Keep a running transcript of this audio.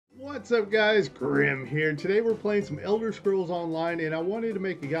What's up guys, Grim here. Today we're playing some Elder Scrolls Online and I wanted to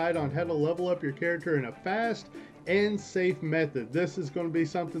make a guide on how to level up your character in a fast and safe method. This is going to be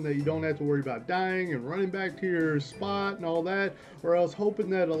something that you don't have to worry about dying and running back to your spot and all that, or else hoping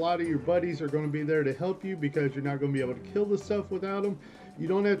that a lot of your buddies are going to be there to help you because you're not going to be able to kill the stuff without them. You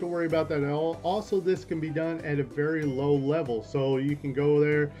don't have to worry about that at all. Also, this can be done at a very low level, so you can go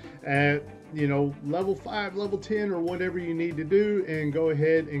there at level 5, level 10, or whatever you need to do and go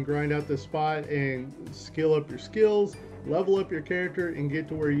ahead and grind out the spot and skill up your skills, level up your character, and get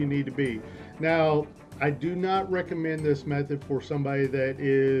to where you need to be. Now, I do not recommend this method for somebody that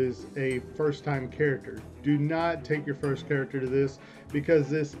is a first-time character. Do not take your first character to this because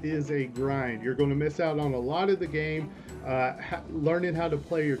this is a grind. You're going to miss out on a lot of the game, learning how to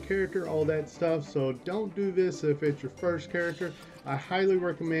play your character, all that stuff. So don't do this if it's your first character. I highly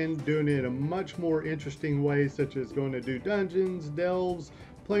recommend doing it in a much more interesting way, such as going to do dungeons, delves,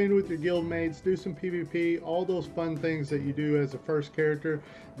 playing with your guild mates, do some PvP, all those fun things that you do as a first character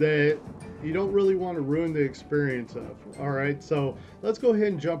that you don't really want to ruin the experience of. Alright, so let's go ahead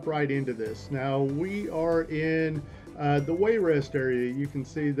and jump right into this. Now we are in the Wayrest area. You can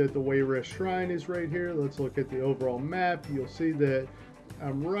see that the Wayrest Shrine is right here. Let's look at the overall map. You'll see that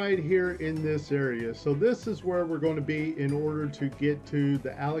I'm right here in this area. So this is where we're going to be in order to get to the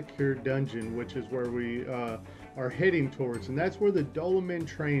Alakir dungeon, which is where we are heading towards, and that's where the Dolmen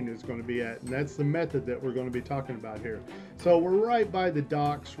train is going to be at, and that's the method that we're going to be talking about here. So we're right by the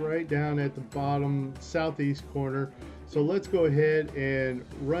docks, right down at the bottom southeast corner. So let's go ahead and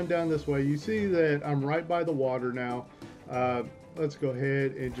run down this way. You see that I'm right by the water now. Let's go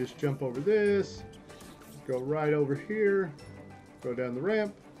ahead and just jump over this, go right over here, go down the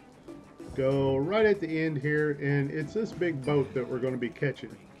ramp, go right at the end here, and it's this big boat that we're going to be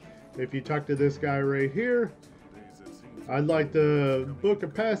catching. If you talk to this guy right here, I'd like to book a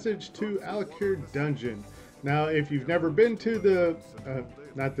passage to Alakir Dungeon. Now, if you've never been to the,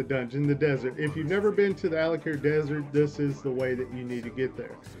 not the dungeon, the desert. If you've never been to the Alakir Desert, this is the way that you need to get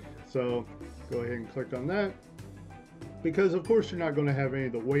there. So, go ahead and click on that. Because, of course, you're not going to have any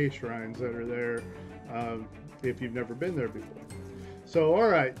of the way shrines that are there if you've never been there before. So,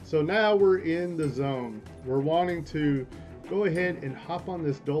 alright, so now we're in the zone. We're wanting to go ahead and hop on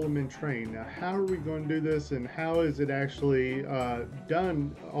this Dolmen train. Now, how are we going to do this, and how is it actually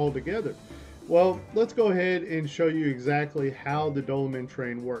done all together? Well, let's go ahead and show you exactly how the Dolmen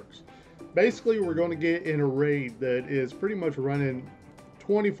train works. Basically, we're going to get in a raid that is pretty much running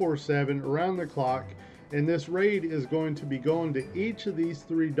 24/7 around the clock, and this raid is going to be going to each of these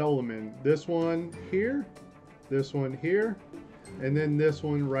 3 Dolmen. This one here, and then this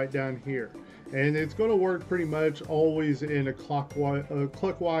one right down here. And it's going to work pretty much always in a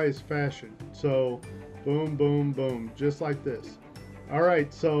clockwise fashion. So boom, boom, boom, just like this. All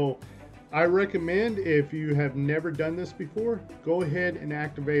right, so I recommend, if you have never done this before, go ahead and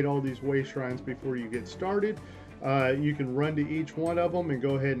activate all these way shrines before you get started. You can run to each one of them and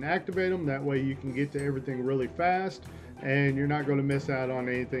go ahead and activate them. That way you can get to everything really fast, and you're not going to miss out on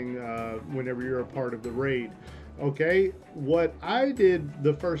anything whenever you're a part of the raid. Okay, what I did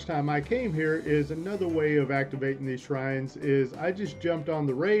the first time I came here is another way of activating these shrines is I just jumped on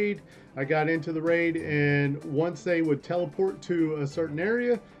the raid. I got into the raid, and once they would teleport to a certain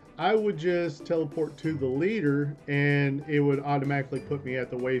area, I would just teleport to the leader and it would automatically put me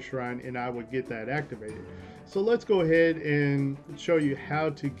at the way shrine and I would get that activated. So let's go ahead and show you how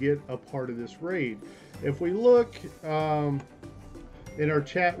to get a part of this raid. If we look in our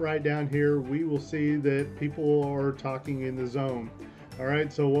chat right down here, we will see that people are talking in the zone. All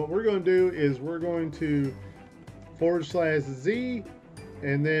right, so what we're going to do is we're going to /Z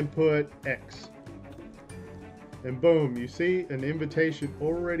and then put X. And boom, you see an invitation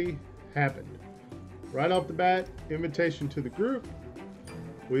already happened. Right off the bat, invitation to the group.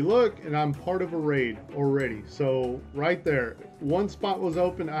 We look and I'm part of a raid already. So right there, one spot was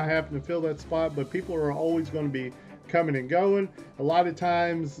open. I happen to fill that spot, but people are always going to be coming and going. A lot of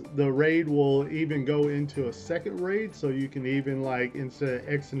times the raid will even go into a second raid, so you can even, like, instead of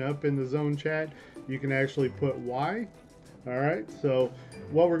Xing up in the zone chat, you can actually put Y. All right, so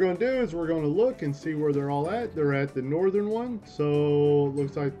what we're going to do is we're going to look and see where they're all at. They're at the northern one, so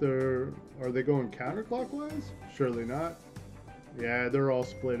looks like are they going counterclockwise? Surely not. Yeah, they're all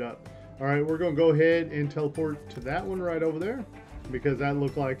split up. All right, we're going to go ahead and teleport to that one right over there because that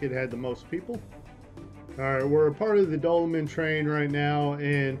looked like it had the most people. Alright, we're a part of the Dolmen train right now,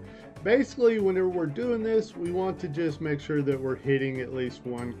 and basically whenever we're doing this, we want to just make sure that we're hitting at least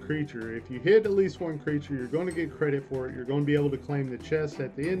one creature. If you hit at least one creature, you're going to get credit for it. You're going to be able to claim the chest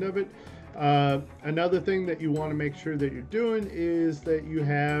at the end of it. Another thing that you want to make sure that you're doing is that you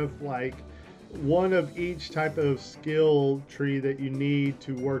have like one of each type of skill tree that you need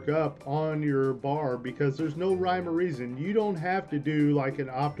to work up on your bar, because there's no rhyme or reason. You don't have to do like an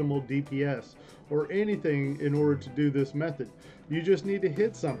optimal DPS or anything in order to do this method. You just need to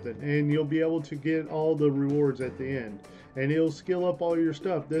hit something and you'll be able to get all the rewards at the end, and it'll skill up all your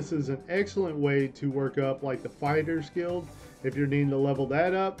stuff. This is an excellent way to work up like the fighter's guild. If you're needing to level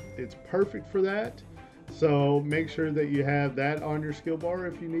that up, it's perfect for that. So make sure that you have that on your skill bar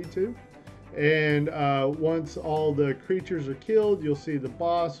if you need to. And once all the creatures are killed, you'll see the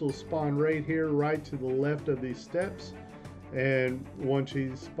boss will spawn right here, right to the left of these steps. And once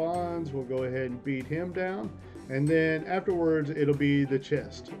he spawns, we'll go ahead and beat him down. And then afterwards, it'll be the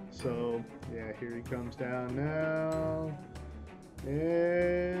chest. So yeah, here he comes down now.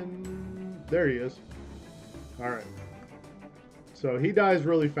 And there he is. All right. So he dies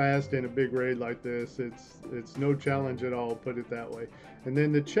really fast in a big raid like this. It's no challenge at all, put it that way. And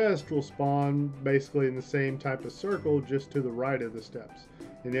then the chest will spawn basically in the same type of circle, just to the right of the steps.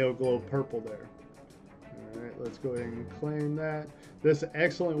 And it'll glow purple there. All right, let's go ahead and claim that. This is an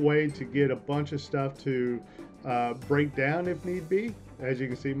excellent way to get a bunch of stuff to break down if need be. As you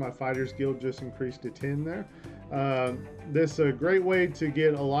can see, my Fighters Guild just increased to 10 there. This is a great way to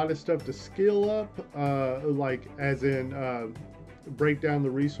get a lot of stuff to skill up, like as in break down the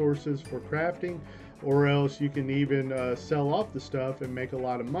resources for crafting, or else you can even sell off the stuff and make a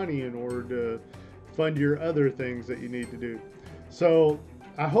lot of money in order to fund your other things that you need to do. So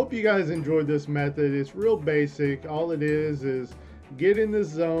I hope you guys enjoyed this method. It's real basic. All it is get in this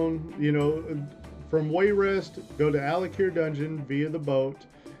zone, you know, from Wayrest, go to Alakir Dungeon via the boat,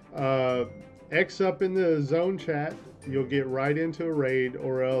 X up in the zone chat, you'll get right into a raid,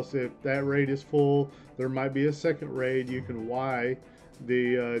 or else if that raid is full, there might be a second raid. You can Y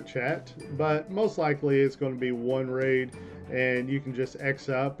the chat, but most likely it's going to be one raid, and you can just X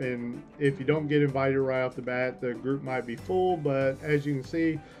up, and if you don't get invited right off the bat, the group might be full, but as you can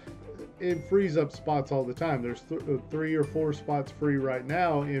see, it frees up spots all the time. There's 3 or 4 spots free right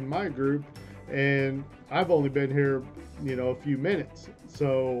now in my group, and I've only been here, you know, a few minutes,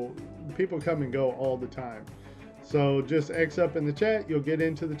 so people come and go all the time. So just X up in the chat, you'll get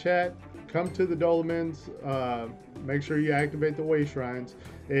into the chat, come to the Dolmens, make sure you activate the way shrines.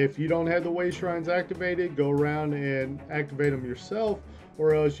 If you don't have the way shrines activated, go around and activate them yourself,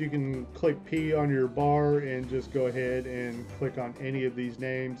 or else you can click P on your bar and just go ahead and click on any of these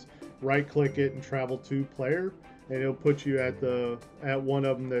names, right click it and travel to player, and it'll put you at one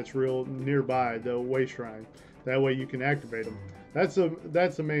of them that's real nearby, the way shrine. That way you can activate them. That's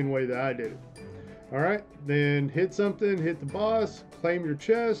the main way that I did it. All right, then hit something, hit the boss, claim your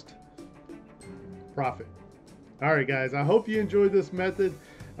chest, profit. All right, guys, I hope you enjoyed this method.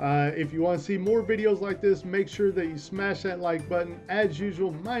 If you want to see more videos like this, make sure that you smash that like button. As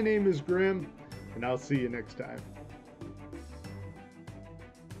usual, my name is Grim, and I'll see you next time.